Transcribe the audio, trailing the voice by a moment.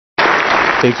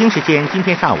北京时间今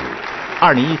天上午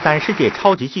，2013世界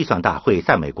超级计算大会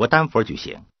在美国丹佛举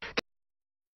行。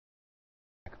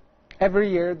Every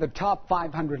year, the top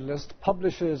 500 list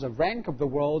publishes a rank of the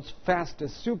world's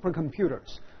fastest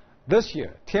supercomputers. This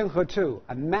year, Tianhe 2,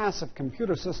 a massive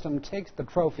computer system, takes the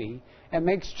trophy and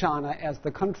makes China as the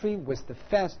country with the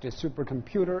fastest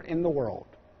supercomputer in the world.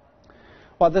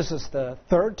 Well, this is the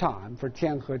third time for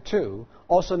Tianhe 2,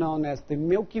 also known as the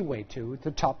Milky Way 2,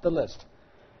 to top the list.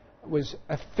 With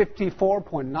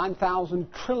 54.9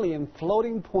 thousand trillion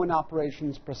floating point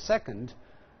operations per second,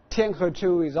 Tianhe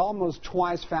 2 is almost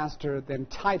twice faster than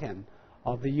Titan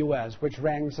of the US, which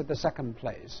ranks at the second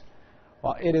place.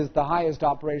 Well, it is the highest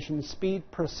operation speed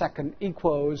per second,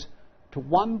 equals to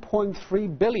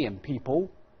 1.3 billion people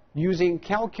using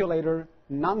calculator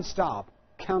non-stop,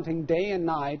 counting day and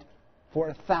night for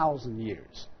 1,000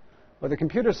 years. Well, the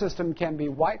computer system can be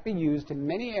widely used in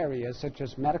many areas such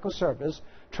as medical service,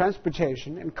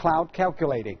 transportation, and cloud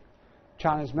calculating.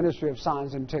 China's Ministry of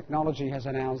Science and Technology has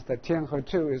announced that Tianhe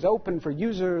 2 is open for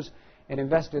users and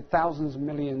invested thousands of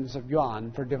millions of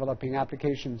yuan for developing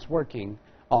applications working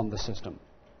on the system.